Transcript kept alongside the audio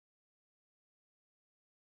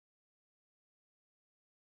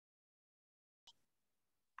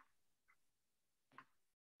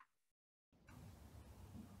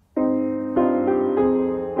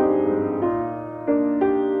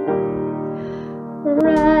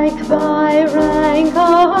Rank by rank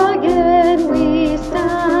again we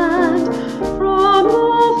stand, from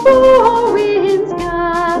the four winds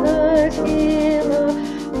gathered hither,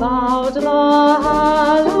 bowed the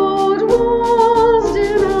hallowed walls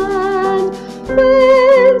demand,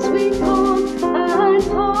 whence we come and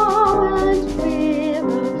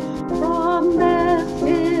whither, from their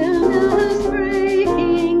stillness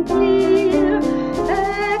breaking clear,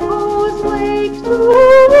 echoes wake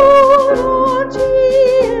to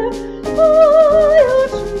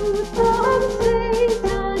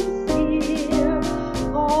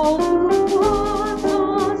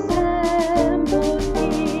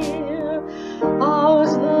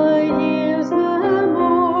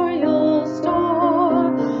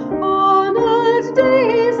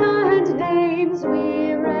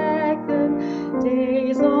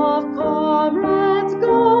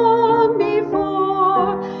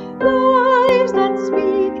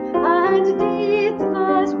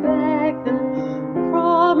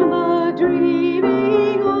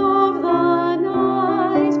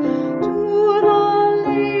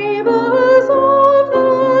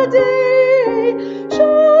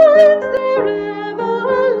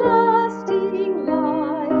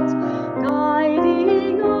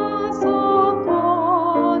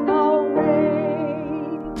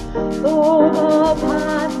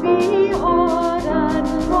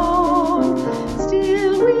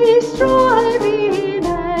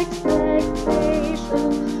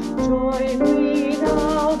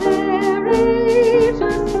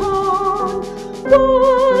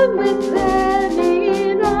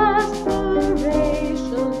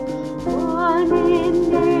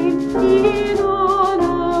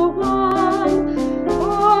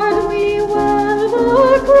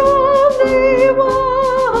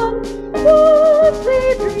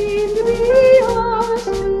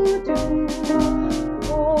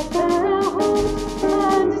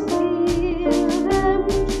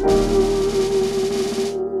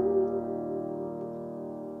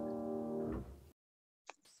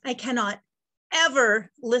I cannot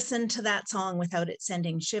ever listen to that song without it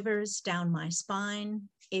sending shivers down my spine.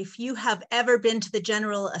 If you have ever been to the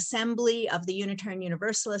General Assembly of the Unitarian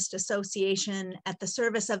Universalist Association, at the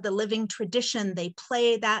service of the living tradition, they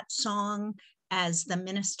play that song as the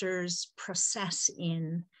ministers process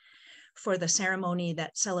in for the ceremony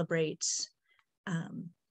that celebrates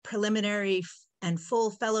preliminary and full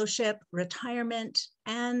fellowship, retirement,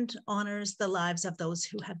 and honors the lives of those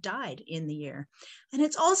who have died in the year. And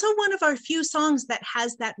it's also one of our few songs that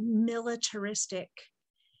has that militaristic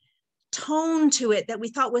tone to it that we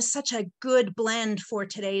thought was such a good blend for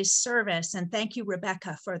today's service. And thank you,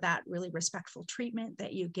 Rebecca, for that really respectful treatment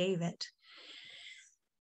that you gave it.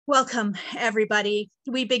 Welcome, everybody.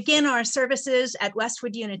 We begin our services at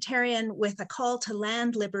Westwood Unitarian with a call to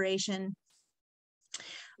land liberation.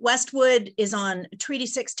 Westwood is on Treaty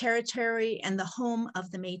 6 territory and the home of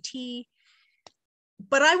the Métis.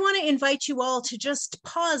 But I want to invite you all to just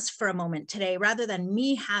pause for a moment today, rather than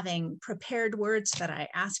me having prepared words that I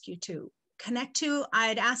ask you to connect to.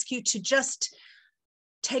 I'd ask you to just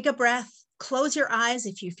take a breath, close your eyes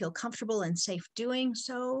if you feel comfortable and safe doing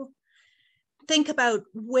so. Think about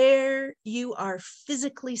where you are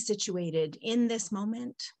physically situated in this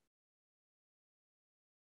moment.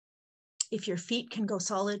 If your feet can go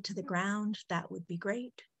solid to the ground, that would be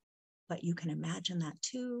great, but you can imagine that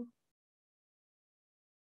too.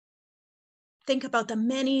 Think about the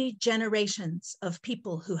many generations of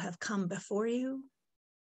people who have come before you,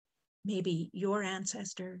 maybe your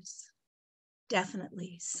ancestors,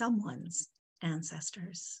 definitely someone's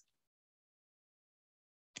ancestors.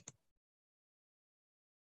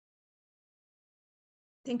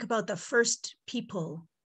 Think about the first people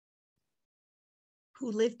who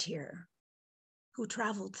lived here, who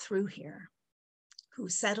traveled through here, who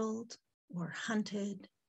settled or hunted,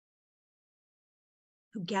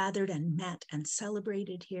 who gathered and met and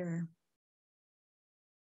celebrated here.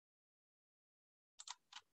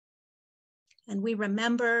 And we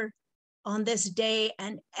remember on this day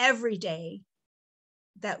and every day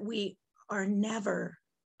that we are never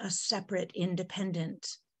a separate,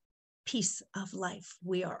 independent piece of life.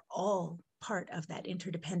 We are all part of that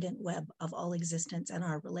interdependent web of all existence, and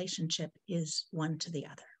our relationship is one to the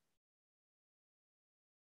other.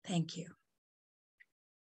 Thank you.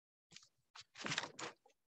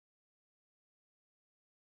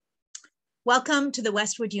 Welcome to the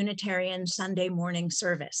Westwood Unitarian Sunday morning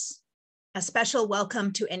service. A special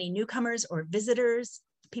welcome to any newcomers or visitors,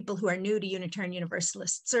 people who are new to Unitarian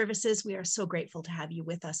Universalist services. We are so grateful to have you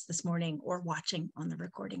with us this morning or watching on the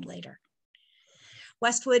recording later.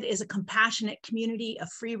 Westwood is a compassionate community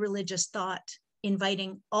of free religious thought,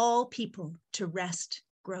 inviting all people to rest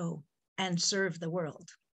grow, and serve the world.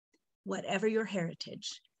 Whatever your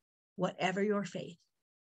heritage, whatever your faith,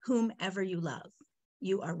 whomever you love,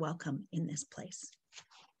 you are welcome in this place.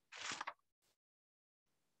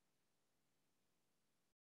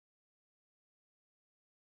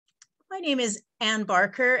 My name is Ann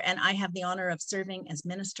Barker, and I have the honor of serving as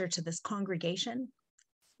minister to this congregation.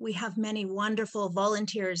 We have many wonderful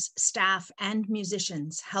volunteers, staff, and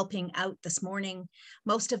musicians helping out this morning.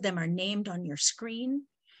 Most of them are named on your screen.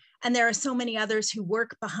 And there are so many others who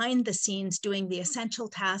work behind the scenes doing the essential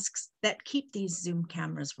tasks that keep these Zoom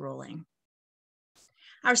cameras rolling.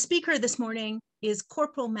 Our speaker this morning is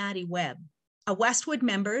Corporal Mady Webb, a Westwood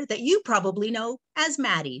member that you probably know as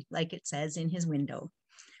Mady, like it says in his window.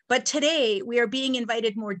 But today we are being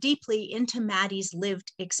invited more deeply into Mady's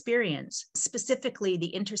lived experience, specifically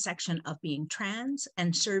the intersection of being trans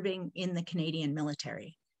and serving in the Canadian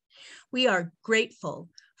military. We are grateful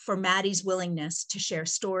for Mady's willingness to share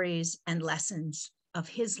stories and lessons of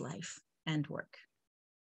his life and work.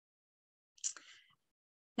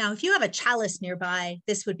 Now, if you have a chalice nearby,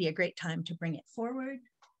 this would be a great time to bring it forward,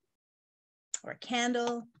 or a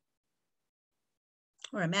candle,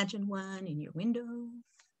 or imagine one in your window.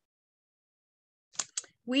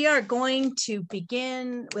 We are going to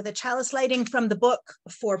begin with a chalice lighting from the book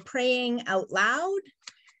For Praying Out Loud,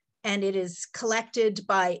 and it is collected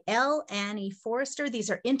by L. Annie Forrester.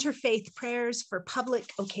 These are interfaith prayers for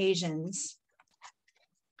public occasions.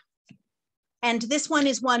 And this one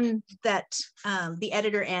is one that the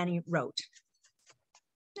editor Annie wrote.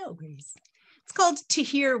 No worries. It's called To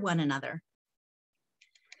Hear One Another.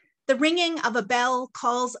 The ringing of a bell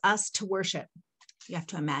calls us to worship. You have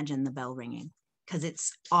to imagine the bell ringing, because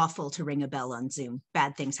it's awful to ring a bell on Zoom.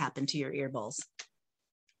 Bad things happen to your earballs.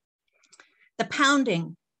 The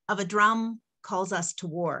pounding of a drum calls us to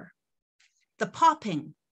war. The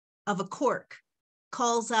popping of a cork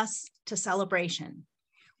calls us to celebration.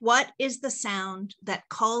 What is the sound that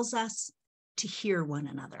calls us to hear one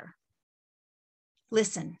another?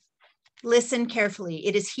 Listen, listen carefully.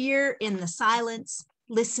 It is here in the silence.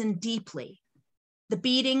 Listen deeply. The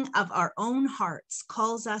beating of our own hearts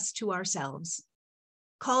calls us to ourselves,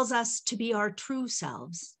 calls us to be our true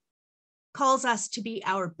selves, calls us to be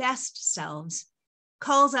our best selves,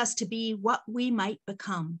 calls us to be what we might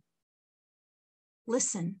become.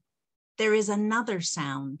 Listen, there is another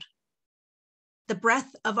sound. The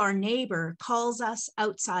breath of our neighbor calls us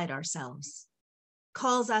outside ourselves,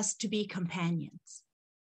 calls us to be companions,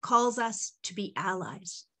 calls us to be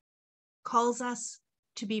allies, calls us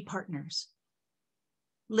to be partners.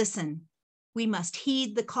 Listen, we must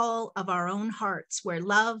heed the call of our own hearts where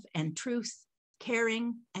love and truth,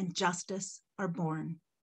 caring and justice are born.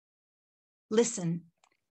 Listen,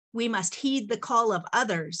 we must heed the call of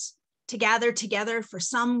others to gather together for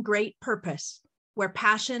some great purpose where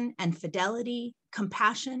passion and fidelity,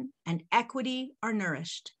 compassion and equity are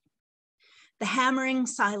nourished. The hammering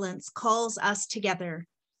silence calls us together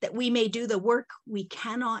that we may do the work we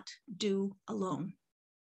cannot do alone.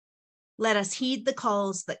 Let us heed the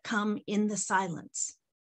calls that come in the silence,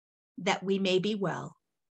 that we may be well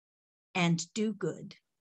and do good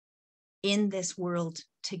in this world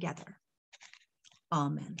together.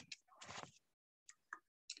 Amen.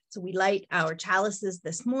 So we light our chalices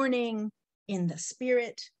this morning in the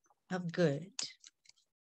spirit of good.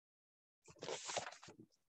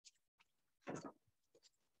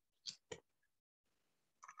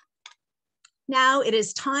 Now it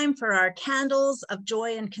is time for our candles of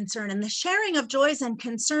joy and concern. And the sharing of joys and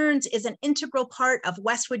concerns is an integral part of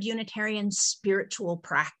Westwood Unitarian spiritual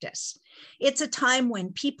practice. It's a time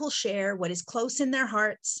when people share what is close in their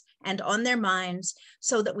hearts and on their minds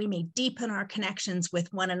so that we may deepen our connections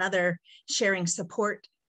with one another, sharing support,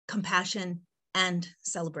 compassion, and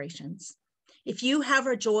celebrations. If you have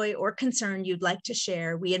a joy or concern you'd like to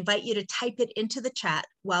share, we invite you to type it into the chat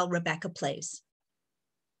while Rebecca plays.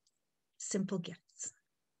 Simple gifts.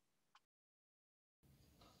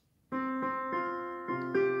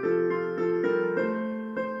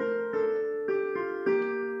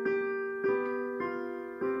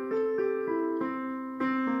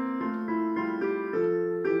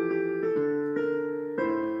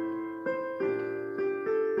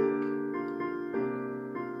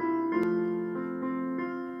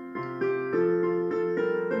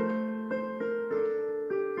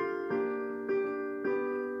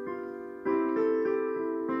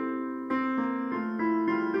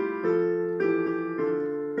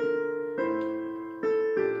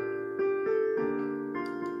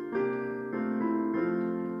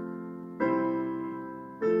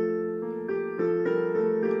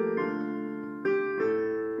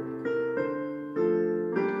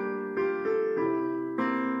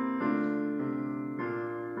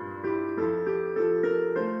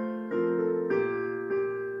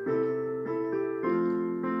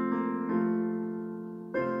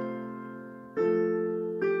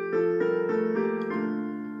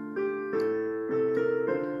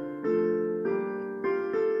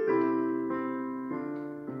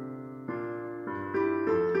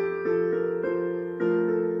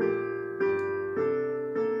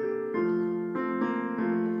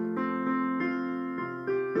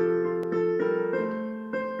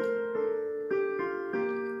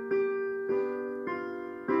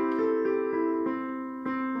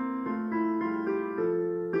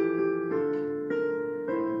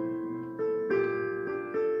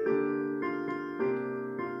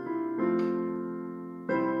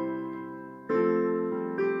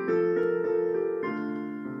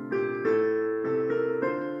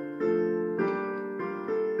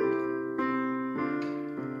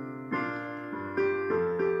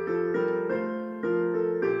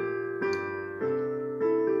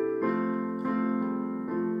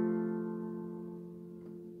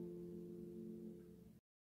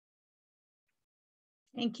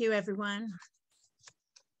 Thank you, everyone.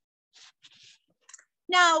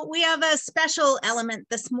 Now, we have a special element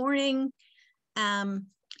this morning.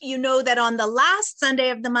 You know that on the last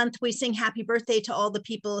Sunday of the month, we sing happy birthday to all the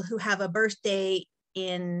people who have a birthday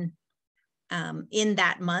in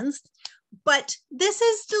that month. But this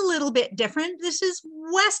is a little bit different. This is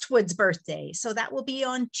Westwood's birthday. So that will be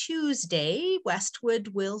on Tuesday. Westwood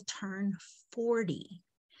will turn 40.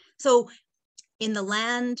 So in the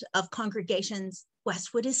land of congregations,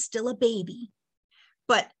 Westwood is still a baby,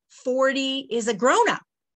 but 40 is a grown-up.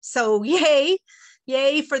 So yay,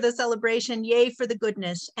 yay for the celebration, yay for the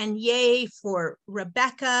goodness, and yay for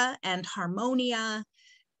Rebecca and Harmonia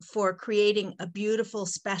for creating a beautiful,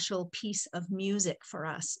 special piece of music for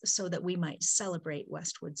us so that we might celebrate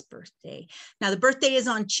Westwood's birthday. Now, the birthday is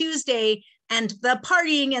on Tuesday, and the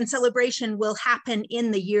partying and celebration will happen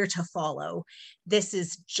in the year to follow. This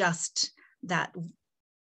is just that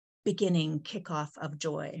beginning kickoff of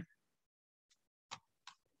joy.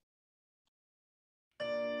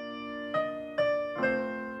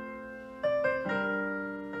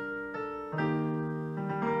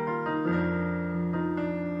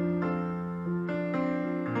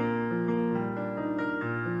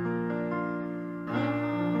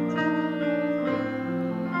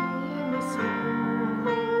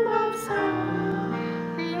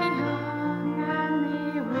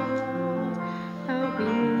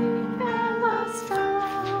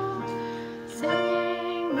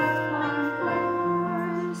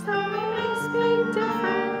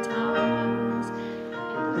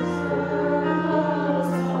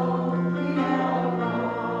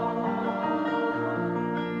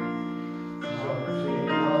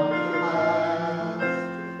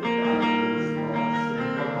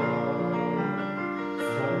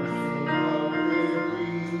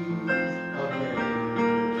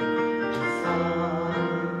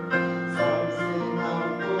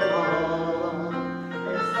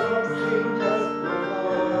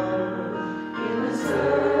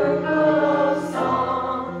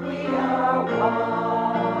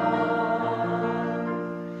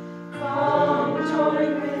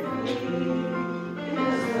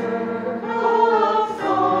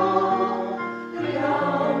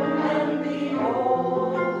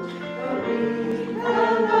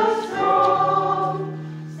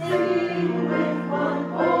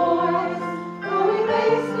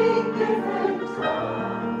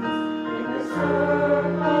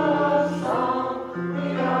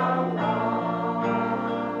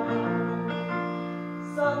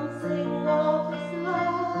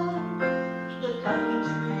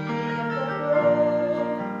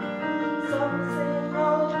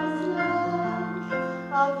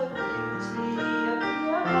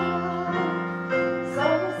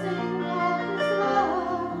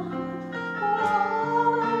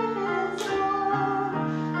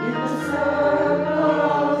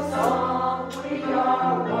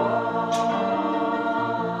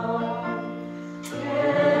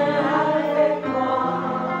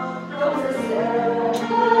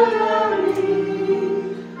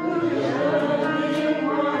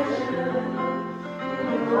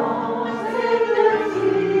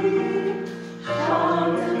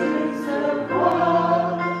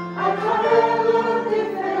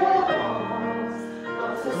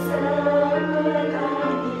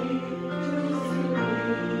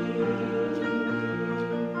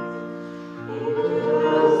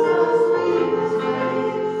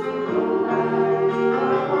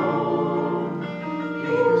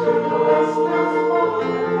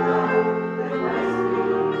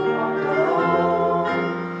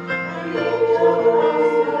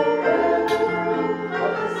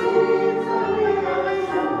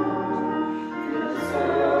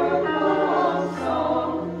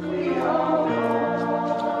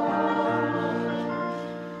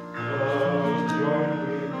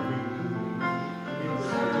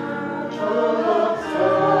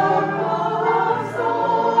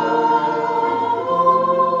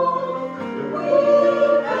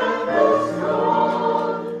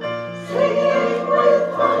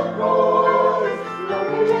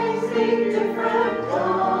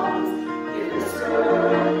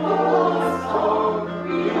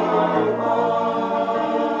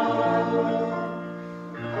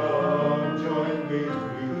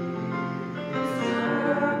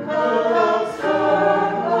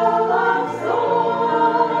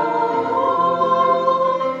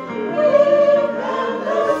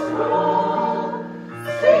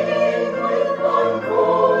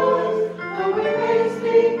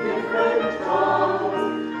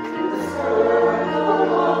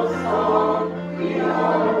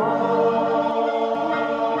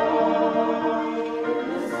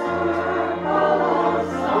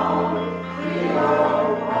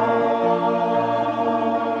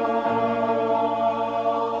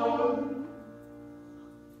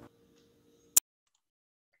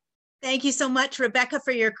 Thank you so much, Rebecca,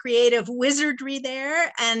 for your creative wizardry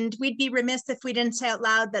there. And we'd be remiss if we didn't say out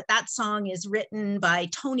loud that that song is written by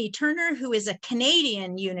Tony Turner, who is a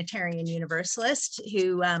Canadian Unitarian Universalist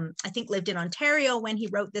who I think lived in Ontario when he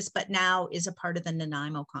wrote this, but now is a part of the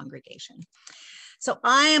Nanaimo congregation. So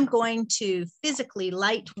I am going to physically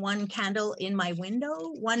light one candle in my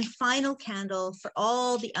window, one final candle for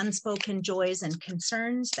all the unspoken joys and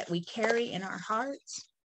concerns that we carry in our hearts,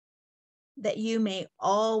 that you may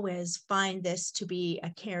always find this to be a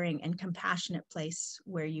caring and compassionate place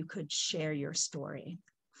where you could share your story.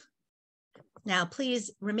 Now, please,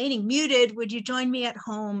 remaining muted, would you join me at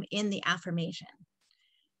home in the affirmation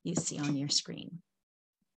you see on your screen?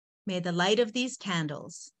 May the light of these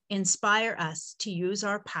candles inspire us to use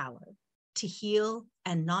our power, to heal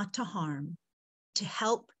and not to harm, to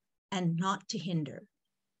help and not to hinder,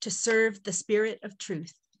 to serve the spirit of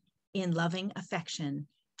truth in loving affection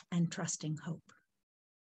and trusting hope.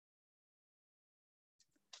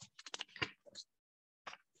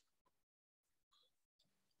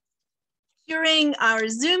 During our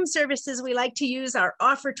Zoom services, we like to use our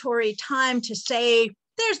offertory time to say,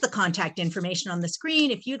 there's the contact information on the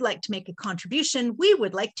screen. If you'd like to make a contribution, we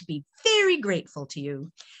would like to be very grateful to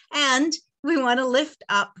you. And we want to lift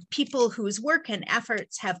up people whose work and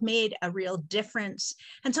efforts have made a real difference.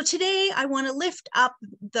 And so today I want to lift up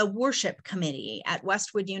the worship committee at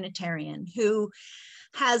Westwood Unitarian, who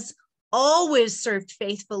has always served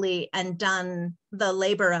faithfully and done the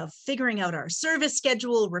labor of figuring out our service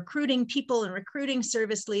schedule, recruiting people and recruiting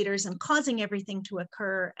service leaders and causing everything to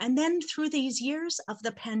occur. And then through these years of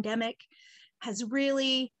the pandemic has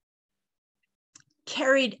really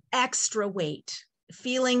carried extra weight,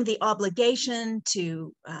 feeling the obligation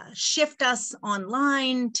to shift us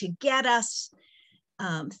online, to get us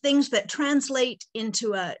things that translate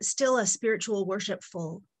into still a spiritual,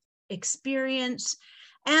 worshipful experience.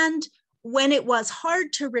 And when it was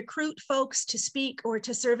hard to recruit folks to speak or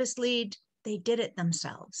to service lead, they did it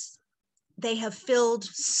themselves. They have filled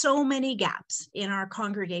so many gaps in our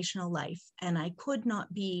congregational life, and I could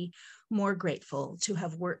not be more grateful to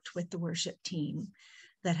have worked with the worship team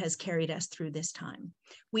that has carried us through this time.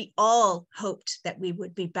 We all hoped that we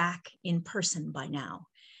would be back in person by now,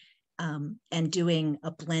 and doing a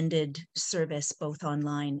blended service both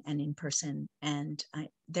online and in person. And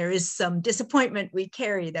there is some disappointment we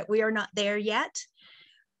carry that we are not there yet,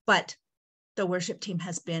 but the worship team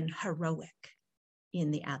has been heroic in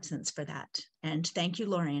the absence for that. And thank you,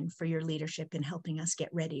 Lauren, for your leadership in helping us get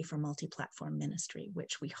ready for multi-platform ministry,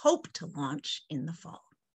 which we hope to launch in the fall.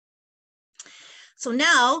 So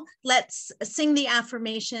now let's sing the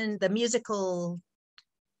affirmation, the musical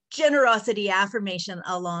generosity affirmation,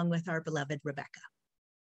 along with our beloved Rebecca.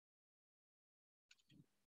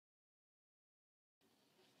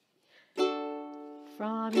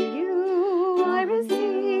 From you I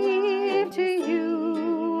receive, to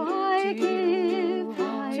you I give,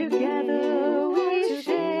 together we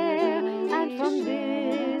share, and from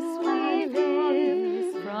this we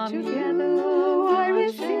live. From together I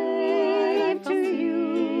receive, to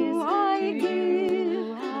you I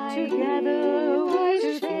give, together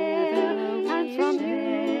we share, and from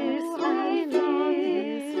this I live.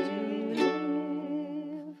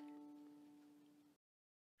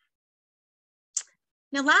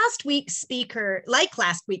 Now, last week's speaker,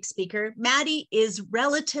 Mady is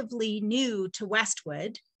relatively new to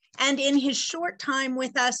Westwood. And in his short time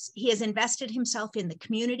with us, he has invested himself in the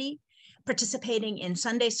community, participating in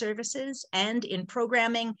Sunday services and in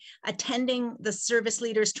programming, attending the service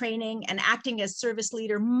leaders training and acting as service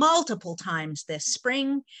leader multiple times this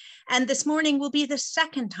spring. And this morning will be the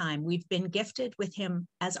second time we've been gifted with him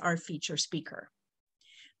as our feature speaker.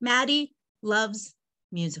 Mady loves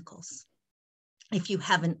musicals, if you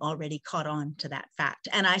haven't already caught on to that fact.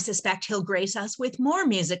 And I suspect he'll grace us with more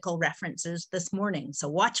musical references this morning, so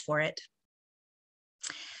watch for it.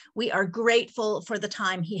 We are grateful for the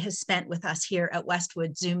time he has spent with us here at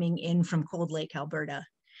Westwood, zooming in from Cold Lake, Alberta.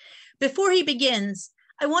 Before he begins,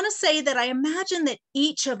 I want to say that I imagine that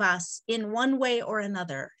each of us, in one way or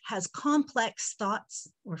another, has complex thoughts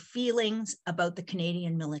or feelings about the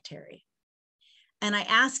Canadian military. And I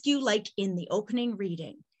ask you, like in the opening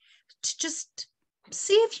reading, to just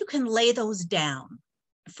see if you can lay those down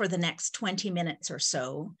for the next 20 minutes or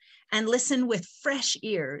so and listen with fresh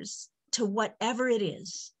ears to whatever it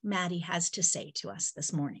is Mady has to say to us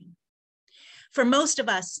this morning. For most of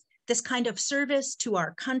us, this kind of service to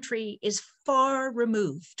our country is far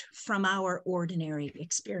removed from our ordinary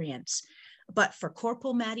experience. But for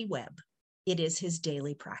Corporal Mady Webb, it is his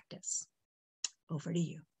daily practice. Over to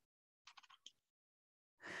you.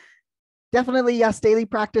 Definitely, yes. Daily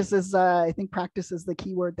practice is, I think practice is the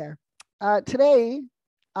key word there. Today,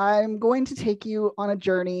 I'm going to take you on a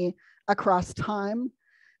journey across time,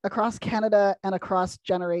 across Canada, and across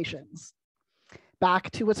generations.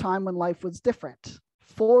 Back to a time when life was different,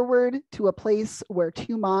 forward to a place where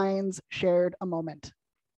two minds shared a moment,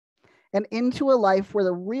 and into a life where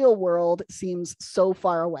the real world seems so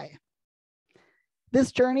far away.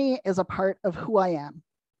 This journey is a part of who I am.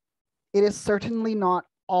 It is certainly not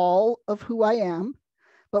all of who I am,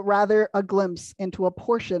 but rather a glimpse into a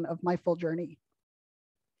portion of my full journey.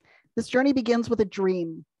 This journey begins with a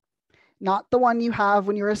dream, not the one you have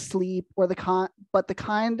when you're asleep, or but the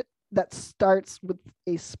kind that starts with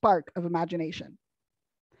a spark of imagination.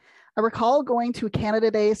 I recall going to Canada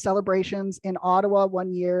Day celebrations in Ottawa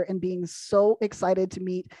one year and being so excited to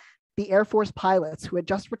meet the Air Force pilots who had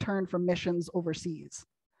just returned from missions overseas.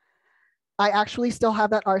 I actually still have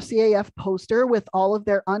that RCAF poster with all of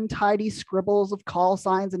their untidy scribbles of call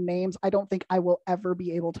signs and names I don't think I will ever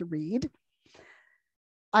be able to read.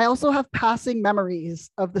 I also have passing memories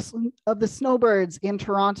of the snowbirds in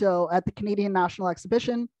Toronto at the Canadian National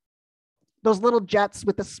Exhibition, those little jets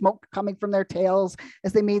with the smoke coming from their tails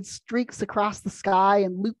as they made streaks across the sky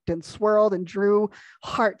and looped and swirled and drew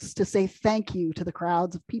hearts to say thank you to the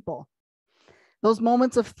crowds of people. Those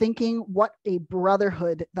moments of thinking what a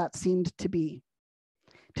brotherhood that seemed to be.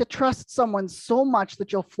 To trust someone so much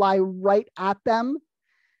that you'll fly right at them,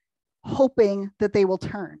 hoping that they will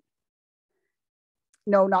turn.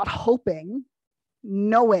 No, not hoping,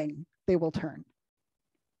 knowing they will turn.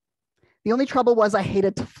 The only trouble was I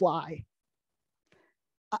hated to fly.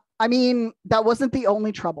 I mean, that wasn't the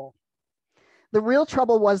only trouble. The real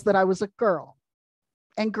trouble was that I was a girl,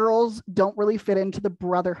 and girls don't really fit into the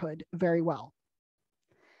brotherhood very well.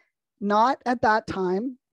 Not at that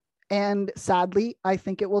time, and sadly, I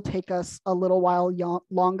think it will take us a little while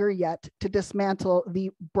longer yet to dismantle the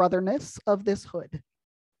brotherness of this hood.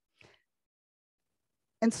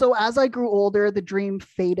 And so as I grew older, the dream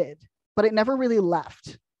faded, but it never really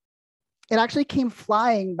left. It actually came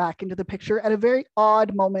flying back into the picture at a very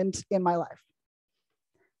odd moment in my life.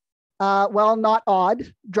 Well, not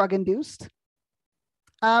odd, drug-induced.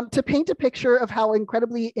 To paint a picture of how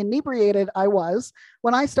incredibly inebriated I was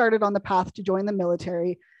when I started on the path to join the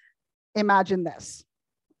military, imagine this.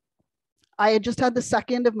 I had just had the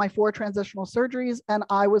second of my 4 transitional surgeries, and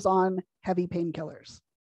I was on heavy painkillers.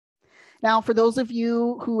 Now, for those of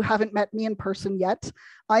you who haven't met me in person yet,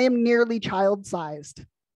 I am nearly child-sized.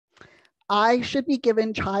 I should be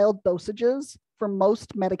given child dosages for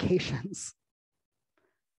most medications.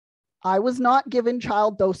 I was not given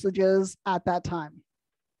child dosages at that time.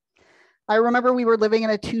 I remember we were living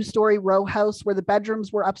in a 2-story row house where the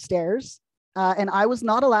bedrooms were upstairs, and I was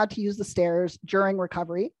not allowed to use the stairs during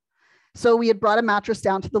recovery. So we had brought a mattress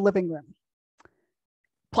down to the living room,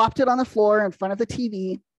 plopped it on the floor in front of the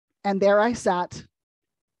TV, and there I sat,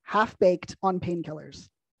 half-baked on painkillers.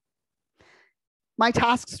 My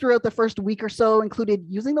tasks throughout the first week or so included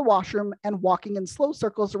using the washroom and walking in slow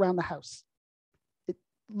circles around the house.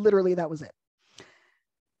 Literally, that was it.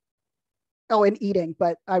 Oh, and eating,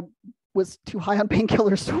 but I was too high on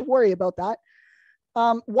painkillers to worry about that.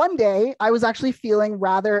 One day, I was actually feeling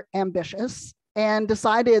rather ambitious and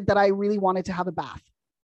decided that I really wanted to have a bath.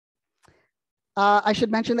 I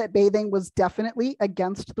should mention that bathing was definitely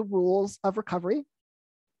against the rules of recovery.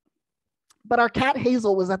 But our cat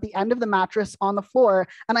Hazel was at the end of the mattress on the floor,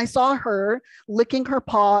 and I saw her licking her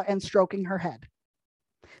paw and stroking her head.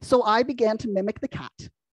 So I began to mimic the cat,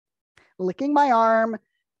 licking my arm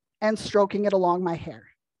and stroking it along my hair.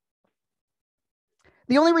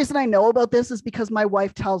 The only reason I know about this is because my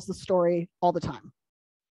wife tells the story all the time.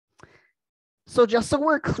 So just so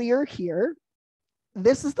we're clear here,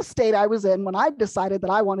 this is the state I was in when I decided that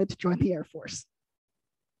I wanted to join the Air Force.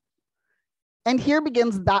 And here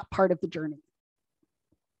begins that part of the journey.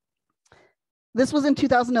 This was in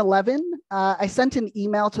 2011. I sent an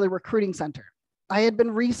email to the recruiting center. I had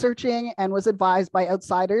been researching and was advised by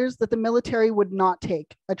outsiders that the military would not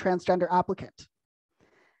take a transgender applicant.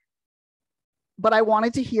 But I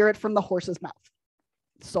wanted to hear it from the horse's mouth.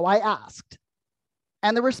 So I asked,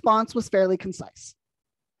 and the response was fairly concise.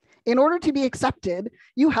 In order to be accepted,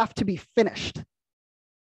 you have to be finished.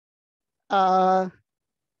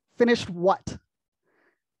 Finished what?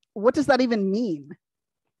 What does that even mean?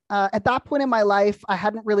 At that point in my life, I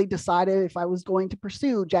hadn't really decided if I was going to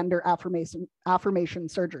pursue gender affirmation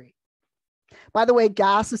surgery. By the way,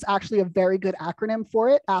 GAS is actually a very good acronym for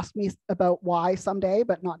it. Ask me about why someday,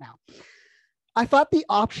 but not now. I thought the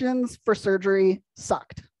options for surgery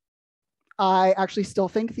sucked. I actually still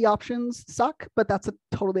think the options suck, but that's a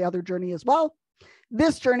totally other journey as well.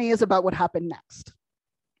 This journey is about what happened next.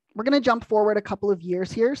 We're going to jump forward a couple of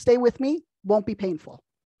years here. Stay with me, won't be painful,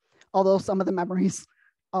 although some of the memories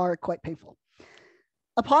are quite painful.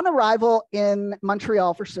 Upon arrival in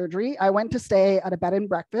Montreal for surgery, I went to stay at a bed and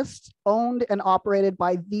breakfast owned and operated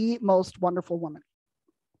by the most wonderful woman.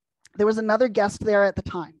 There was another guest there at the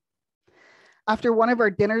time. After one of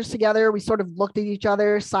our dinners together, we sort of looked at each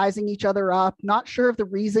other, sizing each other up, not sure of the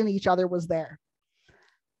reason each other was there.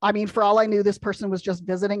 I mean, for all I knew, this person was just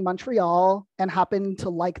visiting Montreal and happened to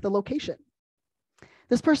like the location.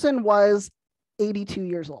 This person was 82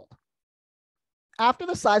 years old. After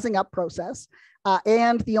the sizing up process,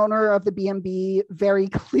 and the owner of the B&B very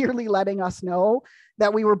clearly letting us know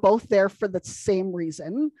that we were both there for the same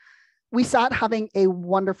reason, we sat having a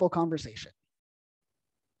wonderful conversation.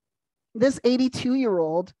 This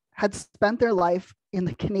 82-year-old had spent their life in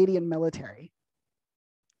the Canadian military.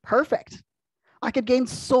 Perfect. I could gain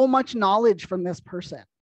so much knowledge from this person.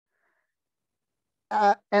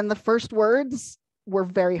 And the first words were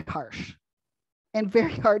very harsh and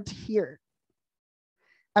very hard to hear.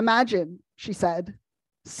 Imagine, she said,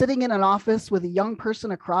 sitting in an office with a young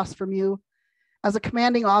person across from you. As a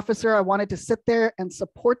commanding officer, I wanted to sit there and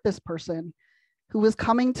support this person who was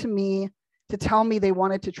coming to me to tell me they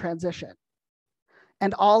wanted to transition.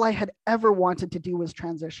 And all I had ever wanted to do was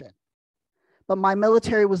transition. But my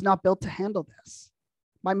military was not built to handle this.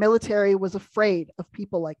 My military was afraid of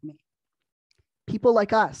people like me, people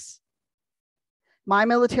like us. My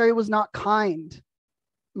military was not kind.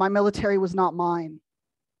 My military was not mine.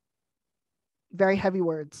 Very heavy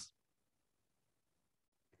words.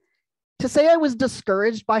 To say I was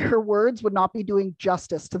discouraged by her words would not be doing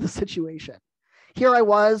justice to the situation. Here I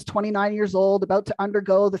was, 29 years old, about to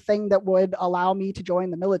undergo the thing that would allow me to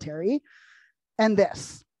join the military. And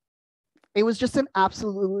this. It was just an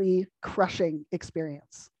absolutely crushing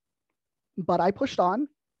experience. But I pushed on.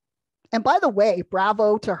 And by the way,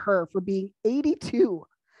 bravo to her for being 82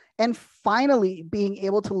 and finally being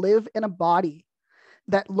able to live in a body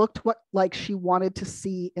that looked like she wanted to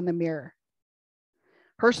see in the mirror.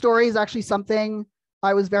 Her story is actually something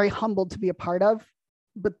I was very humbled to be a part of,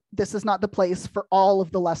 but this is not the place for all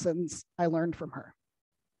of the lessons I learned from her.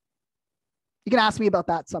 You can ask me about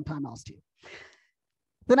that sometime else too.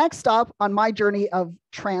 The next stop on my journey of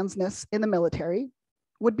transness in the military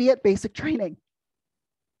would be at basic training.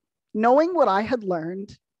 Knowing what I had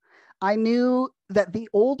learned, I knew that the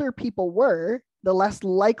older people were, the less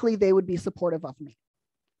likely they would be supportive of me.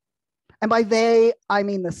 And by they, I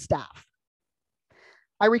mean the staff.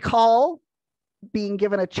 I recall being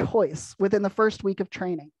given a choice within the first week of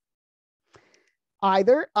training.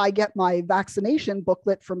 Either I get my vaccination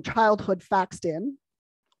booklet from childhood faxed in,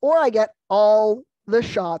 or I get all the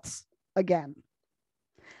shots again.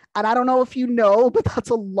 And I don't know if you know, but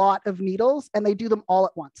that's a lot of needles, and they do them all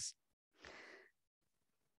at once.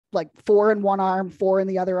 Like 4 in one arm, 4 in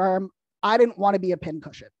the other arm. I didn't want to be a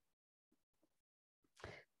pincushion.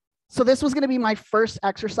 So this was going to be my first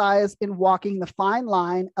exercise in walking the fine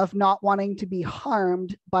line of not wanting to be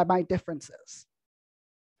harmed by my differences.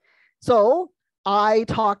 So I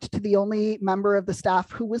talked to the only member of the staff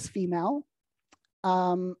who was female.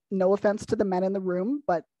 No offense to the men in the room,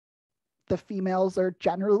 but the females are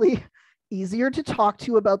generally easier to talk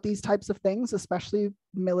to about these types of things, especially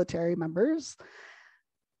military members.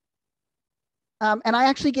 And I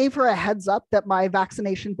actually gave her a heads up that my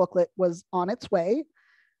vaccination booklet was on its way,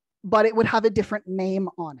 but it would have a different name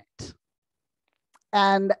on it.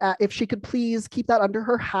 And if she could please keep that under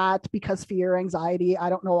her hat because fear, anxiety,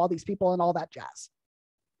 I don't know all these people and all that jazz.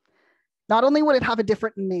 Not only would it have a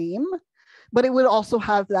different name, but it would also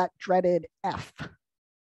have that dreaded F.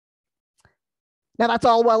 Now that's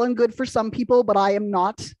all well and good for some people, but I am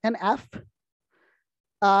not an F.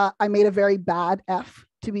 I made a very bad F,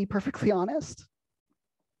 to be perfectly honest.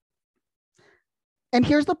 And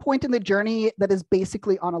here's the point in the journey that is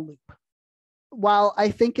basically on a loop. While I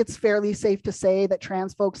think it's fairly safe to say that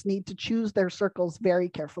trans folks need to choose their circles very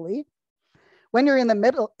carefully, when you're in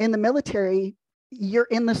the military, you're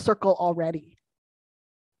in the circle already.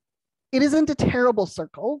 It isn't a terrible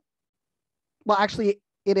circle. Well, actually,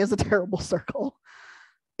 it is a terrible circle.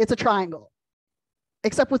 It's a triangle,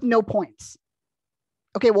 except with no points.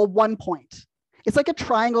 Okay, well, 1 point. It's like a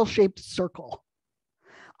triangle-shaped circle.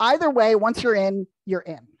 Either way, once you're in, you're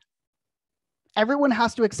in. Everyone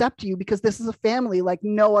has to accept you because this is a family like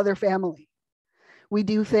no other family. We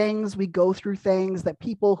do things, we go through things that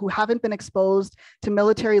people who haven't been exposed to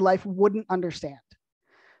military life wouldn't understand.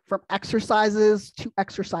 From exercises to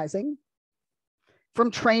exercising, from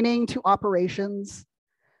training to operations,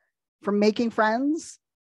 from making friends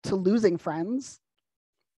to losing friends,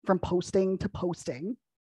 from posting to posting.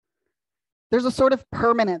 There's a sort of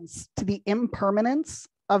permanence to the impermanence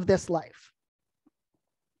of this life.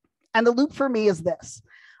 And the loop for me is this.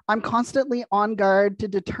 I'm constantly on guard to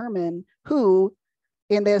determine who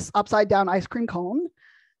in this upside down ice cream cone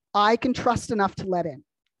I can trust enough to let in.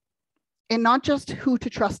 And not just who to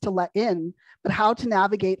trust to let in, but how to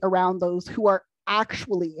navigate around those who are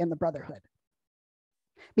actually in the brotherhood.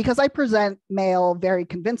 Because I present male very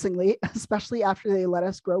convincingly, especially after they let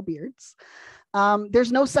us grow beards,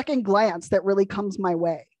 there's no second glance that really comes my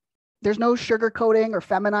way. There's no sugarcoating or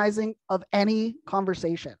feminizing of any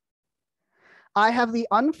conversation. I have the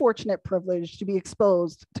unfortunate privilege to be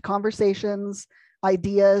exposed to conversations,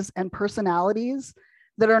 ideas, and personalities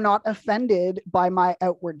that are not offended by my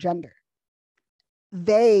outward gender.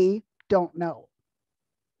 They don't know.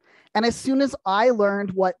 And as soon as I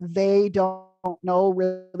learned what they don't know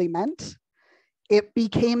really meant, it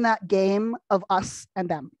became that game of us and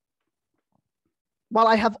them. While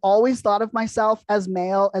I have always thought of myself as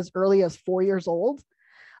male as early as 4 years old,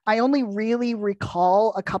 I only really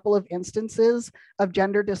recall a couple of instances of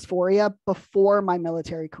gender dysphoria before my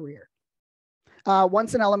military career.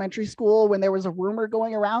 Once in elementary school, when there was a rumor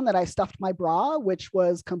going around that I stuffed my bra, which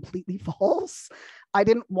was completely false. I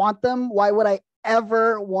didn't want them. Why would I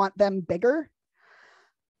ever want them bigger?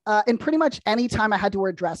 And pretty much any time I had to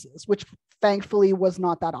wear dresses, which thankfully was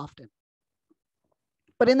not that often.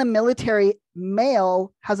 But in the military,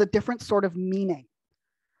 male has a different sort of meaning.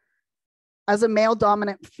 As a male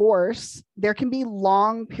dominant force, there can be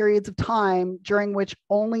long periods of time during which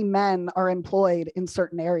only men are employed in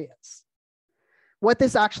certain areas. What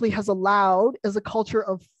this actually has allowed is a culture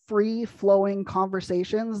of free-flowing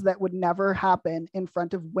conversations that would never happen in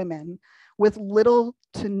front of women, with little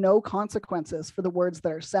to no consequences for the words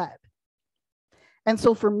that are said. And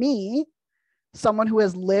so for me, someone who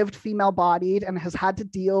has lived female-bodied and has had to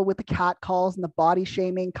deal with the catcalls and the body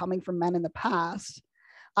shaming coming from men in the past,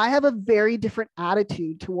 I have a very different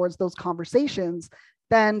attitude towards those conversations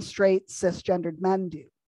than straight cisgendered men do.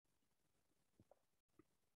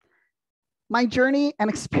 My journey and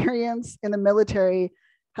experience in the military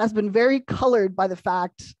has been very colored by the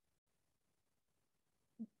fact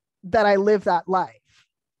that I live that life.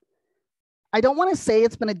 I don't want to say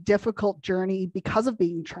it's been a difficult journey because of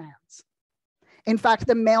being trans. In fact,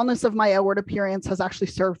 the maleness of my outward appearance has actually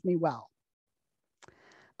served me well.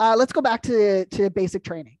 Let's go back to basic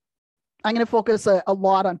training. I'm going to focus a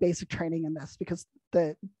lot on basic training in this because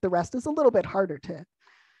the rest is a little bit harder to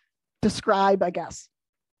describe, I guess.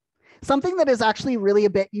 Something that is actually really a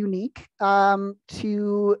bit unique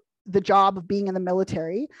to the job of being in the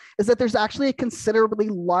military is that there's actually a considerably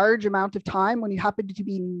large amount of time when you happen to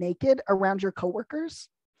be naked around your coworkers.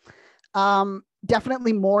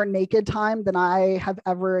 Definitely more naked time than I have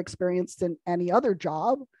ever experienced in any other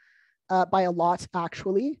job, by a lot,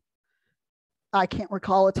 actually. I can't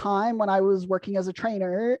recall a time when I was working as a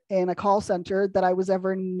trainer in a call center that I was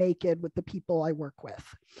ever naked with the people I work with.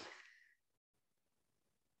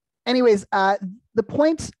 Anyways, the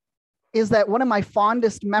point is that one of my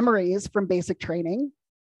fondest memories from basic training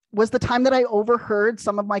was the time that I overheard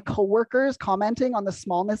some of my coworkers commenting on the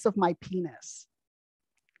smallness of my penis.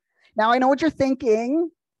 Now, I know what you're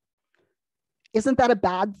thinking. Isn't that a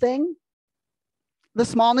bad thing? The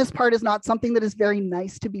smallness part is not something that is very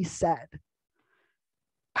nice to be said.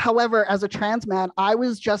 However, as a trans man, I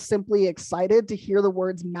was just simply excited to hear the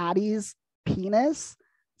words Maddie's penis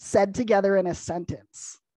said together in a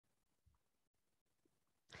sentence.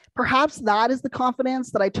 Perhaps that is the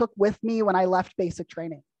confidence that I took with me when I left basic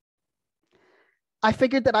training. I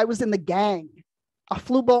figured that I was in the gang, a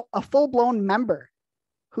full-blown member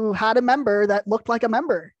who had a member that looked like a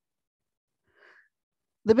member.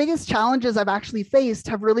 The biggest challenges I've actually faced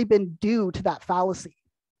have really been due to that fallacy.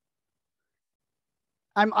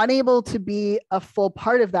 I'm unable to be a full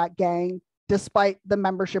part of that gang despite the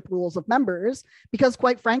membership rules of members because,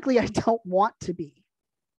 quite frankly, I don't want to be.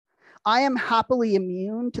 I am happily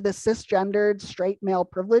immune to the cisgendered straight male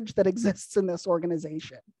privilege that exists in this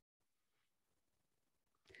organization.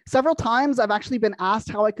 Several times I've actually been asked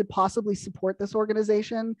how I could possibly support this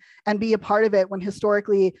organization and be a part of it when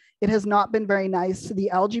historically it has not been very nice to the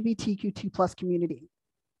LGBTQ2+ community.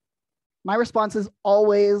 My response is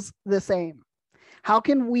always the same. How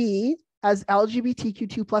can we, as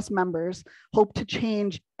LGBTQ2+ members, hope to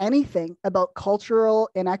change anything about cultural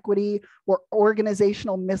inequity or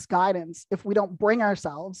organizational misguidance if we don't bring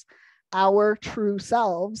ourselves, our true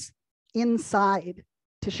selves, inside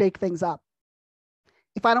to shake things up?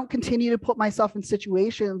 If I don't continue to put myself in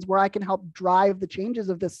situations where I can help drive the changes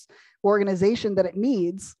of this organization that it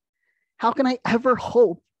needs, how can I ever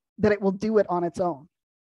hope that it will do it on its own?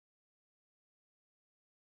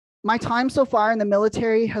 My time so far in the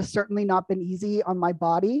military has certainly not been easy on my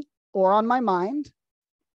body or on my mind.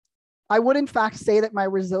 I would in fact say that my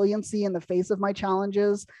resiliency in the face of my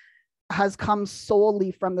challenges has come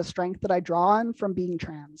solely from the strength that I draw on from being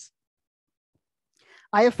trans.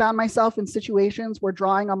 I have found myself in situations where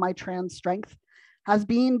drawing on my trans strength has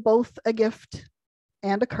been both a gift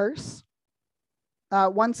and a curse.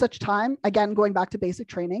 One such time, again, going back to basic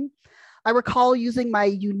training, I recall using my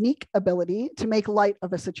unique ability to make light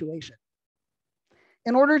of a situation.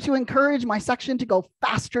 In order to encourage my section to go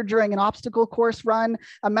faster during an obstacle course run,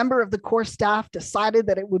 a member of the course staff decided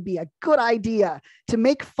that it would be a good idea to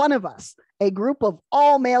make fun of us, a group of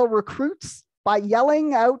all male recruits, by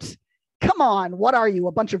yelling out, "Come on, what are you,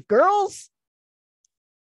 a bunch of girls?"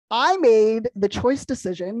 I made the choice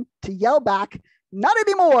decision to yell back, "Not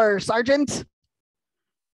anymore, Sergeant."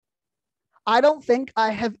 I don't think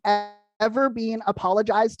I have ever been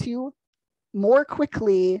apologized to more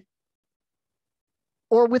quickly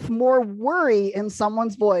or with more worry in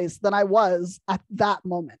someone's voice than I was at that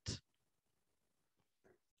moment.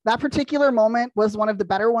 That particular moment was one of the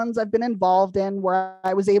better ones I've been involved in, where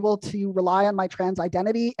I was able to rely on my trans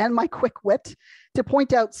identity and my quick wit to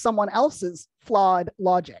point out someone else's flawed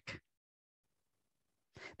logic.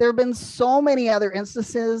 There have been so many other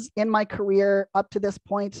instances in my career up to this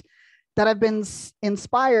point that I've been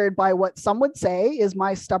inspired by what some would say is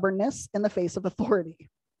my stubbornness in the face of authority.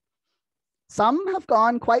 Some have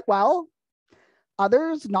gone quite well,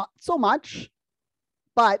 others not so much,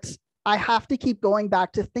 but I have to keep going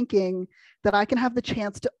back to thinking that I can have the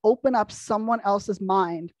chance to open up someone else's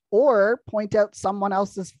mind or point out someone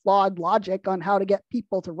else's flawed logic on how to get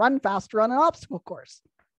people to run faster on an obstacle course.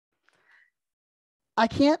 I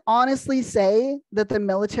can't honestly say that the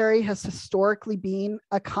military has historically been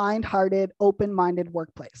a kind-hearted, open-minded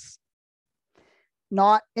workplace.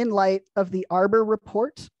 Not in light of the Arbor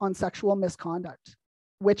report on sexual misconduct,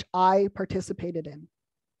 which I participated in.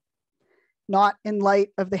 Not in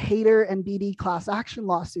light of the Hader and BD class action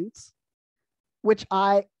lawsuits, which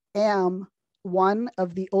I am one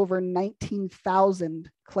of the over 19,000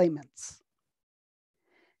 claimants.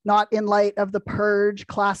 Not in light of the Purge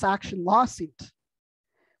class action lawsuit,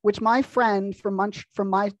 which my friend from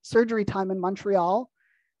my surgery time in Montreal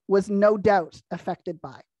was no doubt affected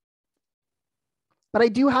by. But I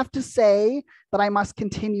do have to say that I must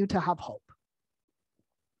continue to have hope.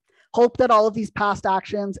 Hope that all of these past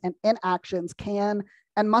actions and inactions can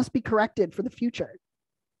and must be corrected for the future.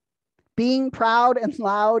 Being proud and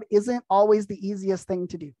loud isn't always the easiest thing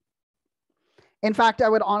to do. In fact, I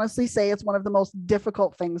would honestly say it's one of the most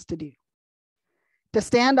difficult things to do. To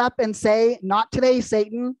stand up and say, "Not today,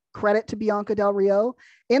 Satan," credit to Bianca Del Rio,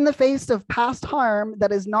 in the face of past harm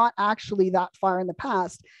that is not actually that far in the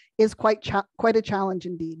past, is quite a challenge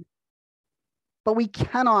indeed. But we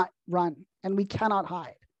cannot run and we cannot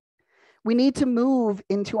hide. We need to move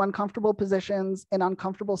into uncomfortable positions and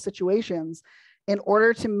uncomfortable situations in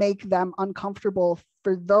order to make them uncomfortable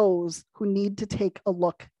for those who need to take a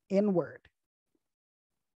look inward.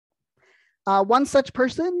 One such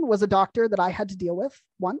person was a doctor that I had to deal with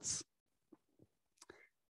once.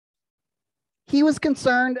 He was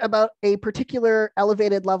concerned about a particular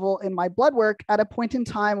elevated level in my blood work at a point in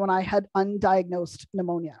time when I had undiagnosed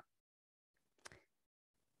pneumonia.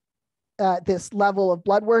 This level of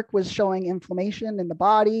blood work was showing inflammation in the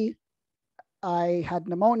body. I had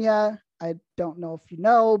pneumonia. I don't know if you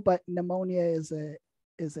know, but pneumonia is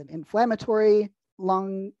an inflammatory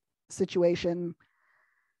lung situation.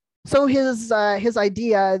 So his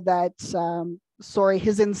idea that,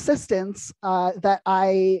 his insistence that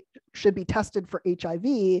I should be tested for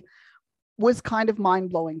HIV was kind of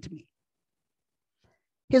mind-blowing to me.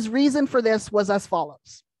 His reason for this was as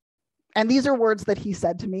follows. And these are words that he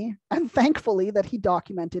said to me, and thankfully that he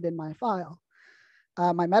documented in my file,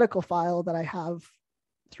 my medical file that I have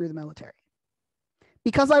through the military.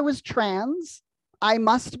 Because I was trans, I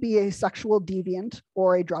must be a sexual deviant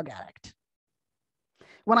or a drug addict.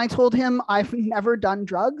 When I told him I've never done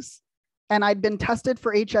drugs and I'd been tested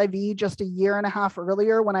for HIV just a year and a half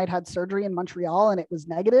earlier when I'd had surgery in Montreal and it was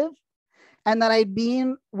negative, and that I'd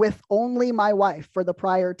been with only my wife for the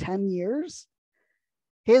prior 10 years,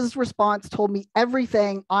 his response told me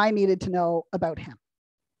everything I needed to know about him.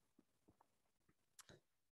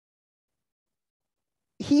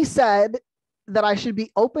 He said that I should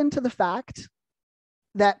be open to the fact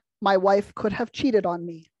that my wife could have cheated on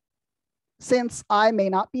me, since I may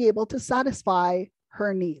not be able to satisfy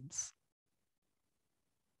her needs.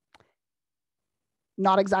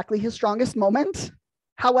 Not exactly his strongest moment.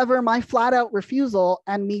 However, my flat out refusal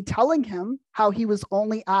and me telling him how he was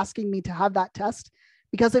only asking me to have that test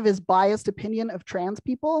because of his biased opinion of trans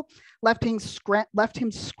people, left him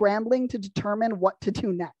scrambling to determine what to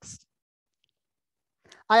do next.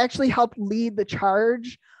 I actually helped lead the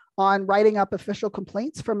charge on writing up official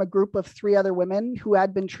complaints from a group of 3 other women who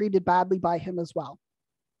had been treated badly by him as well.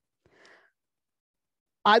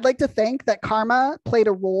 I'd like to think that karma played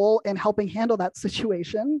a role in helping handle that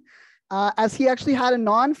situation, as he actually had a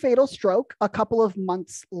non-fatal stroke a couple of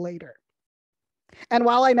months later. And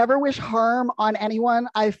while I never wish harm on anyone,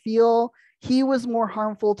 I feel he was more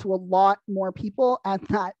harmful to a lot more people, and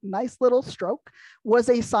that nice little stroke was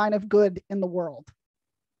a sign of good in the world.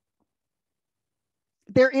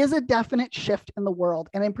 There is a definite shift in the world,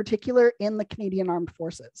 and in particular in the Canadian Armed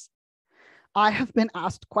Forces. I have been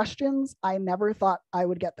asked questions I never thought I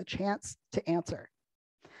would get the chance to answer.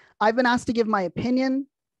 I've been asked to give my opinion,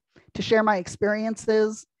 to share my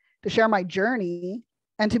experiences, to share my journey,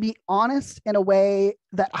 and to be honest in a way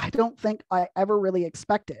that I don't think I ever really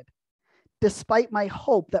expected, despite my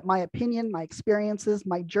hope that my opinion, my experiences,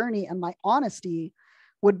 my journey, and my honesty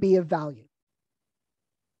would be of value.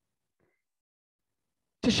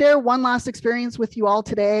 To share one last experience with you all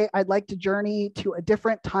today, I'd like to journey to a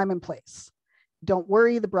different time and place. Don't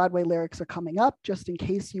worry, the Broadway lyrics are coming up, just in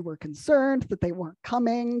case you were concerned that they weren't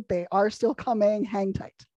coming. They are still coming, hang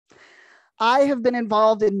tight. I have been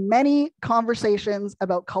involved in many conversations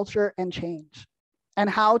about culture and change, and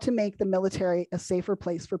how to make the military a safer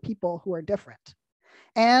place for people who are different.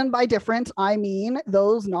 And by different, I mean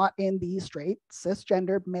those not in the straight,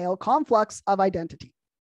 cisgendered male conflux of identity.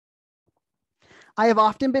 I have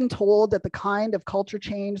often been told that the kind of culture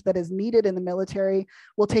change that is needed in the military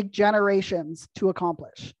will take generations to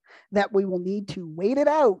accomplish, that we will need to wait it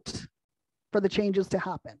out for the changes to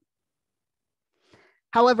happen.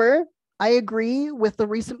 However, I agree with the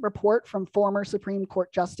recent report from former Supreme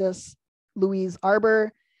Court Justice Louise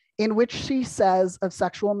Arbour, in which she says of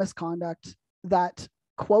sexual misconduct that,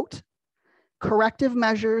 quote, corrective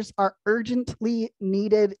measures are urgently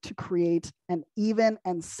needed to create an even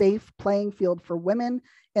and safe playing field for women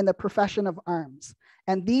in the profession of arms,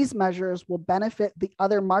 and these measures will benefit the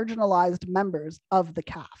other marginalized members of the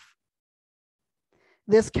CAF.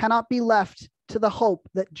 This cannot be left to the hope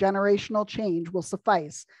that generational change will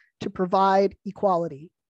suffice to provide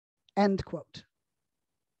equality, end quote.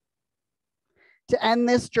 To end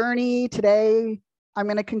this journey today, I'm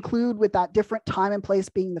going to conclude with that different time and place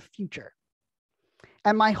being the future,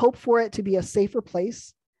 and my hope for it to be a safer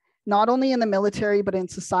place, not only in the military, but in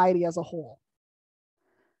society as a whole.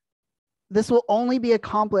 This will only be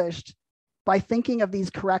accomplished by thinking of these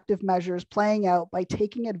corrective measures playing out, by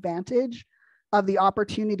taking advantage of the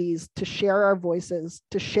opportunities to share our voices,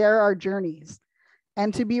 to share our journeys,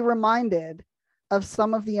 and to be reminded of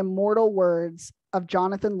some of the immortal words of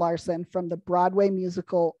Jonathan Larson from the Broadway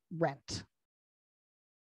musical Rent.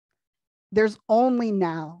 There's only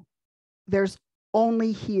now, there's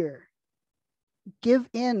only here. Give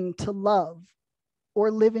in to love or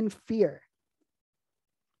live in fear.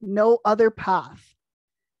 No other path,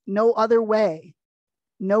 no other way,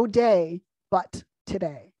 no day but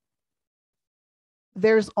today.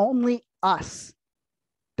 There's only us.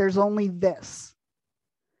 There's only this.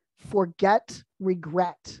 Forget,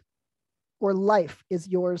 regret, or life is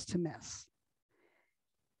yours to miss.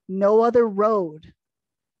 No other road,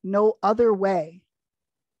 no other way,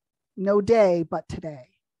 no day but today.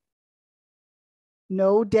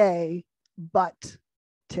 No day but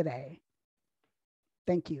today.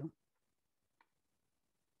 Thank you.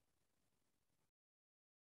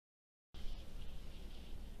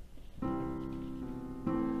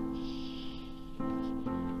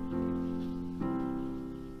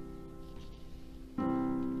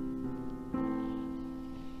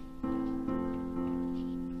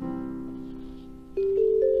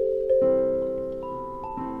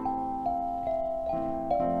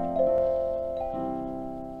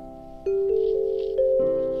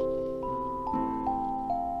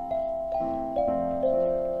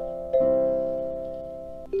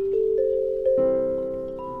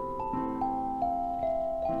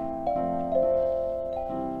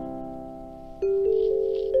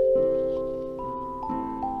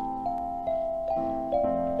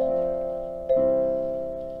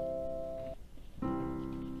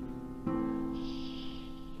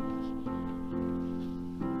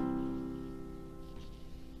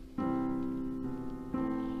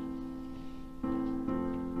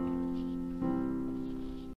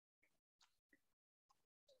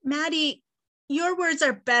 Mady, your words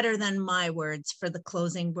are better than my words for the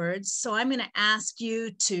closing words. So I'm going to ask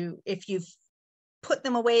you to, if you've put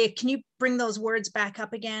them away, can you bring those words back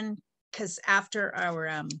up again? Because after our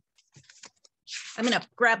I'm going to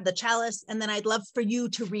grab the chalice, and then I'd love for you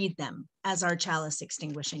to read them as our chalice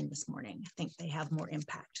extinguishing this morning. I think they have more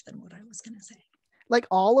impact than what I was going to say. Like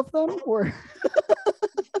all of them, or?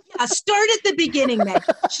 Yeah, start at the beginning, Meg.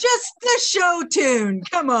 Just the show tune.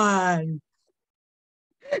 Come on.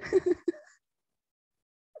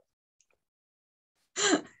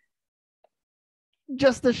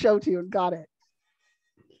 Just the show tune. Got it.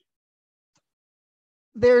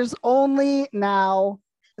 There's only now,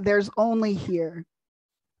 there's only here.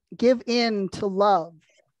 Give in to love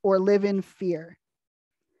or live in fear.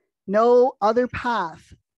 No other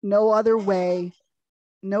path, no other way,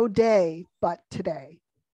 no day but today.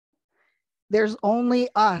 There's only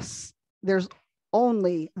us, there's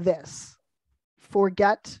only this.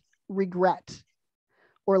 Forget, regret,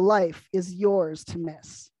 or life is yours to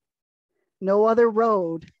miss. No other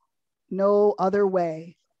road, no other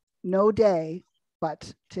way, no day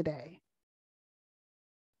but today.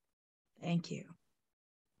 Thank you.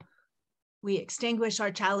 We extinguish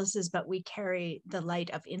our chalices, but we carry the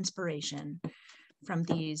light of inspiration from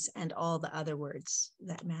these and all the other words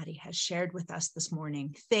that Mady has shared with us this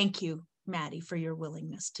morning. Thank you, Mady, for your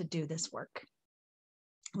willingness to do this work.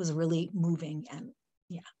 It was really moving, and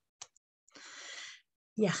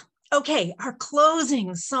yeah. Okay, our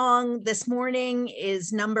closing song this morning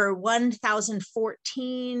is number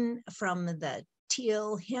 1014 from the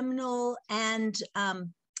Teal Hymnal, and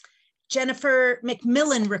Jennifer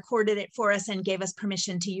McMillan recorded it for us and gave us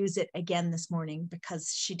permission to use it again this morning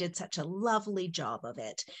because she did such a lovely job of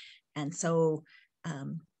it. And so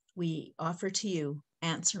we offer to you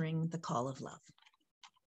Answering the Call of Love.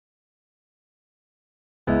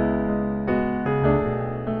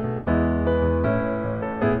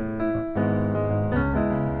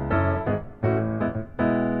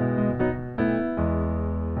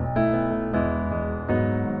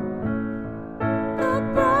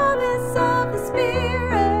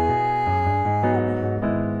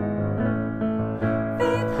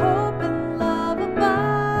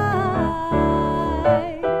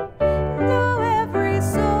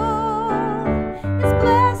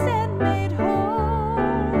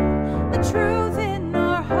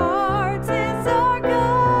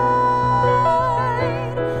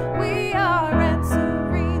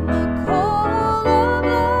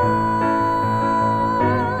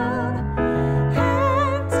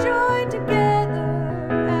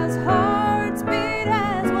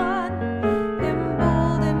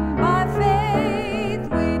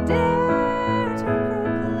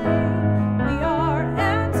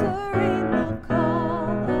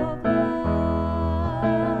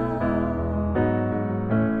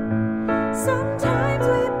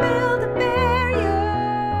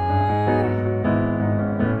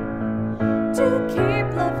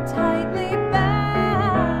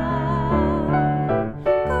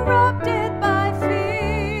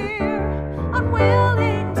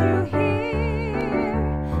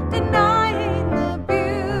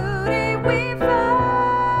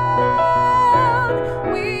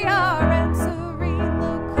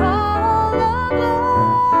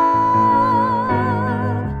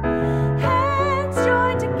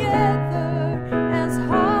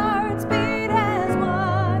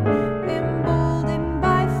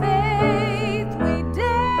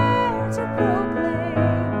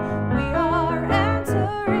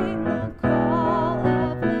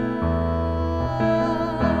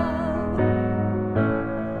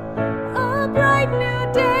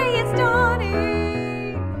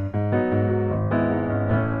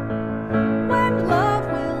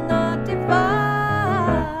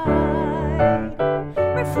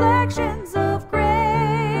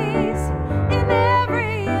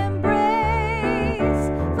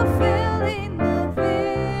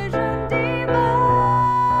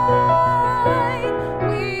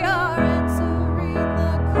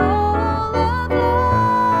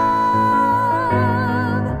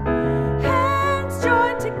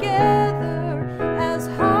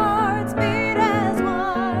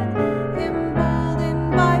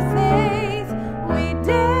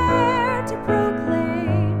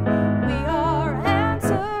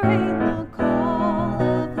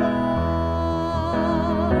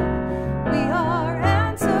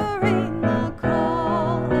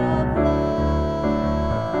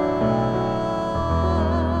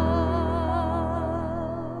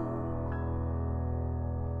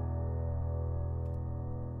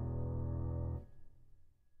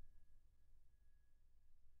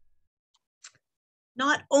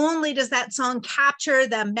 only does that song capture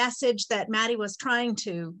the message that Mady was trying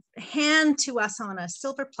to hand to us on a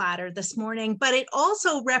silver platter this morning, but it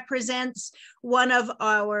also represents one of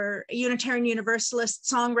our Unitarian Universalist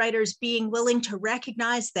songwriters being willing to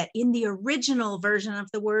recognize that in the original version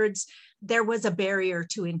of the words, there was a barrier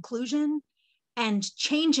to inclusion, and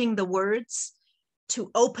changing the words to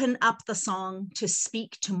open up the song to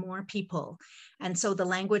speak to more people. And so the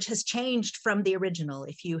language has changed from the original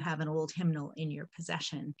if you have an old hymnal in your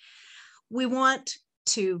possession. We want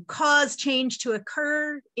to cause change to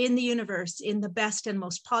occur in the universe in the best and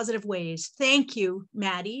most positive ways. Thank you,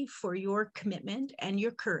 Mady, for your commitment and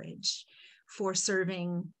your courage for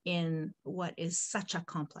serving in what is such a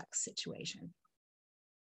complex situation.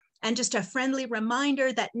 And just a friendly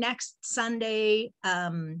reminder that next Sunday,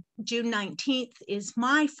 June 19th, is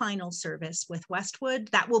my final service with Westwood.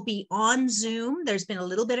 That will be on Zoom. There's been a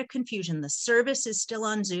little bit of confusion. The service is still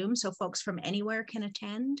on Zoom, so folks from anywhere can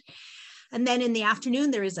attend. And then in the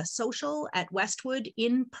afternoon, there is a social at Westwood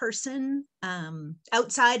in person,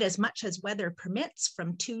 outside as much as weather permits,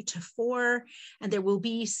 from 2 to 4. And there will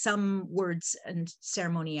be some words and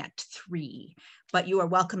ceremony at 3. But you are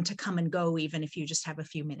welcome to come and go even if you just have a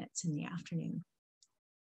few minutes in the afternoon.